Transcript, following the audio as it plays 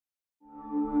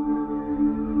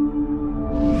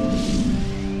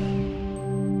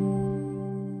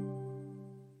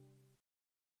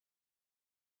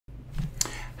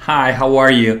Hi, how are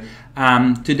you?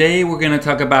 Today we're going to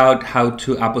talk about how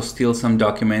to apostille some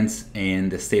documents in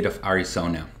the state of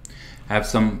Arizona. I have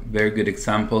some very good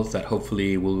examples that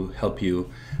hopefully will help you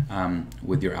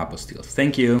with your apostilles.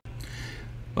 Thank you.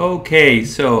 Okay,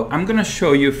 so I'm going to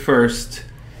show you first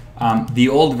the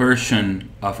old version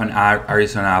of an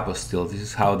Arizona apostille. This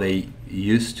is how they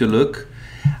used to look,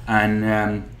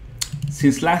 and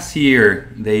since last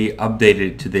year they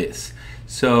updated to this.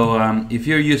 So if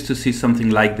you're used to see something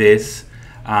like this,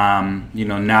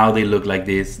 now they look like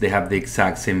this. They have the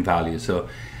exact same value. So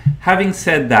having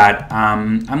said that,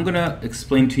 I'm going to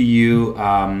explain to you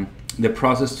the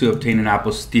process to obtain an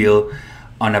apostille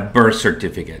on a birth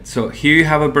certificate. So here you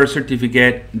have a birth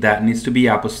certificate that needs to be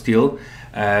apostille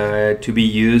to be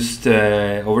used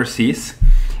overseas,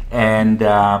 and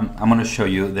I'm going to show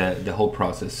you the whole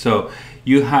process. So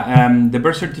you have the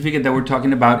birth certificate that we're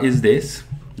talking about is this.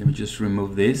 Let me just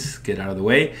remove this, get out of the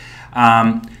way.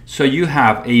 So you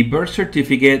have a birth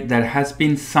certificate that has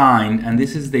been signed, and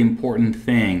this is the important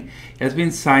thing. It has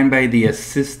been signed by the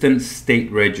Assistant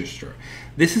State Registrar.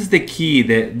 This is the key.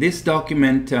 That this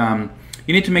document, you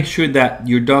need to make sure that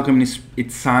your document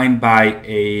is signed by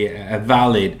a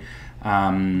valid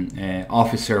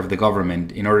officer of the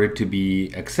government in order to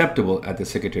be acceptable at the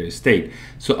Secretary of State.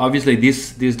 So obviously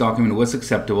this document was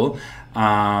acceptable.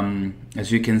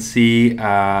 As you can see,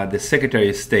 the Secretary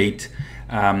of State,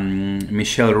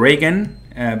 Michelle Reagan,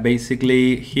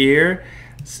 basically here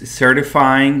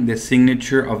certifying the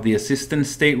signature of the Assistant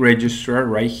State Registrar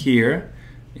right here.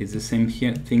 It's the same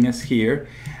thing as here,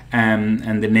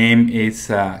 and the name is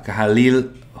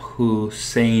Khalil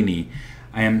Husseini.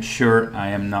 I am sure I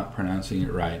am not pronouncing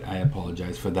it right. I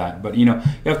apologize for that. But you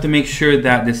have to make sure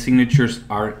that the signatures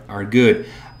are good.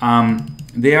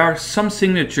 There are some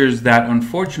signatures that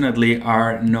unfortunately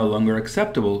are no longer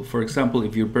acceptable. For example,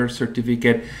 if your birth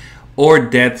certificate or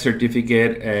death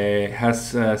certificate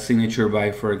has a signature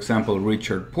by, for example,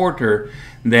 Richard Porter,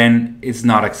 then it's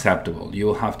not acceptable. You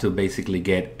will have to basically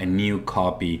get a new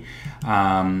copy.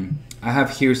 I have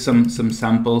here some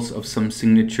samples of some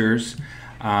signatures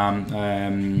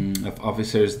of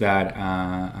officers that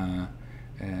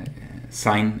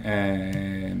sign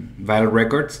vital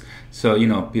records. So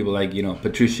people like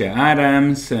Patricia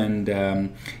Adams and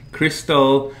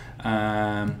Crystal,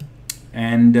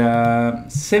 and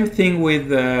same thing with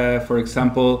for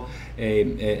example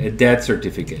a death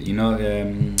certificate.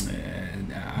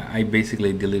 I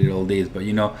basically deleted all these, but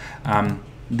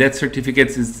death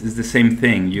certificates is the same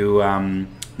thing.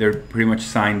 They're pretty much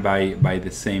signed by the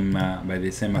same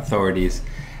authorities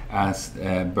as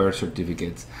birth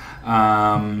certificates.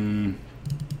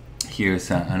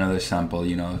 Here's another sample.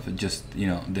 This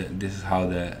is how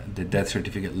the death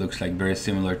certificate looks like, very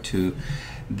similar to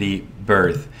the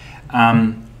birth.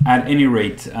 At any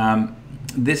rate,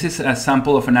 this is a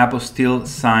sample of an apostille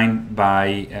signed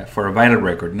by for a vital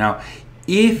record. Now,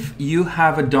 if you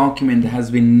have a document that has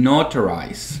been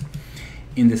notarized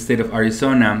in the state of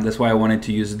Arizona, that's why I wanted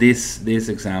to use this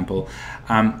example.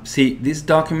 See, this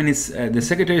document is the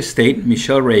Secretary of State,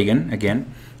 Michelle Reagan, again.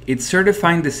 It's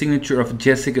certifying the signature of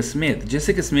Jessica Smith.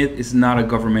 Jessica Smith is not a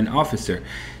government officer.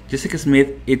 Jessica Smith,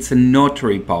 it's a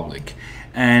notary public.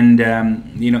 And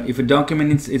if a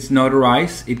document is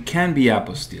notarized, it can be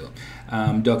apostille.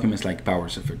 Documents like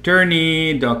powers of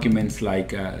attorney, documents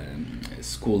like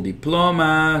school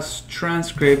diplomas,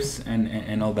 transcripts,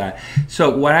 and all that.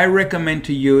 So what I recommend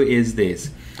to you is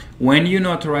this. When you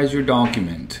notarize your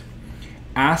document,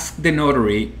 ask the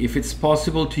notary if it's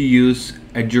possible to use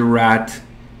a jurat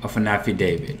of an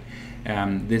affidavit.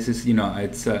 This is,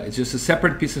 it's just a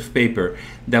separate piece of paper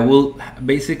that will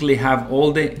basically have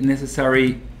all the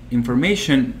necessary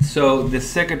information, so the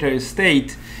Secretary of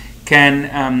State can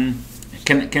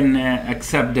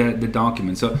accept the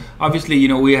document. So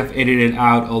obviously, we have edited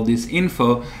out all this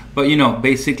info, but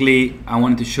basically, I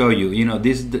wanted to show you,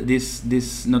 this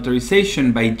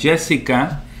notarization by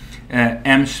Jessica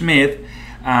M. Smith.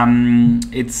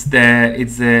 This is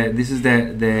the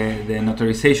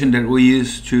notarization that we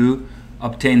use to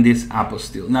obtain this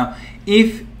apostille. Now,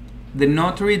 if the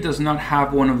notary does not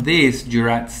have one of these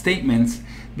jurat statements,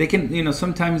 they can,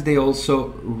 sometimes they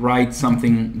also write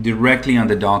something directly on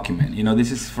the document.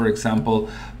 This is, for example,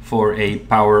 for a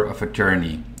power of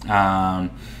attorney, and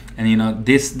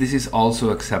this is also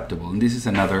acceptable. And this is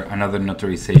another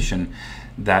notarization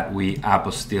that we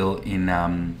apostille in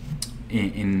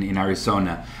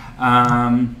Arizona.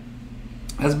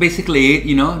 That's basically it.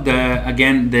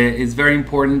 It's very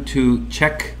important to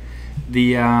check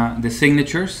the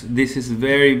signatures. This is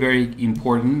very, very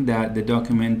important that the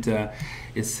document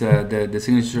is the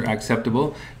signatures are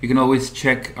acceptable. You can always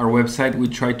check our website. We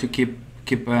try to keep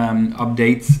keep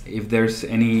updates if there's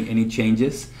any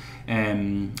changes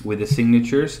with the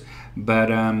signatures.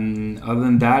 But other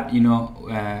than that,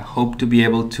 hope to be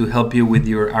able to help you with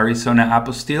your Arizona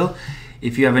apostille.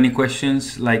 If you have any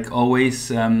questions, like always,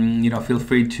 feel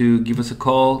free to give us a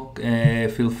call,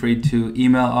 feel free to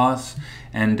email us,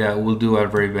 and we'll do our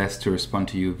very best to respond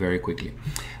to you very quickly.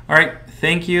 All right,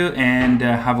 thank you, and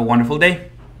have a wonderful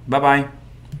day. Bye-bye.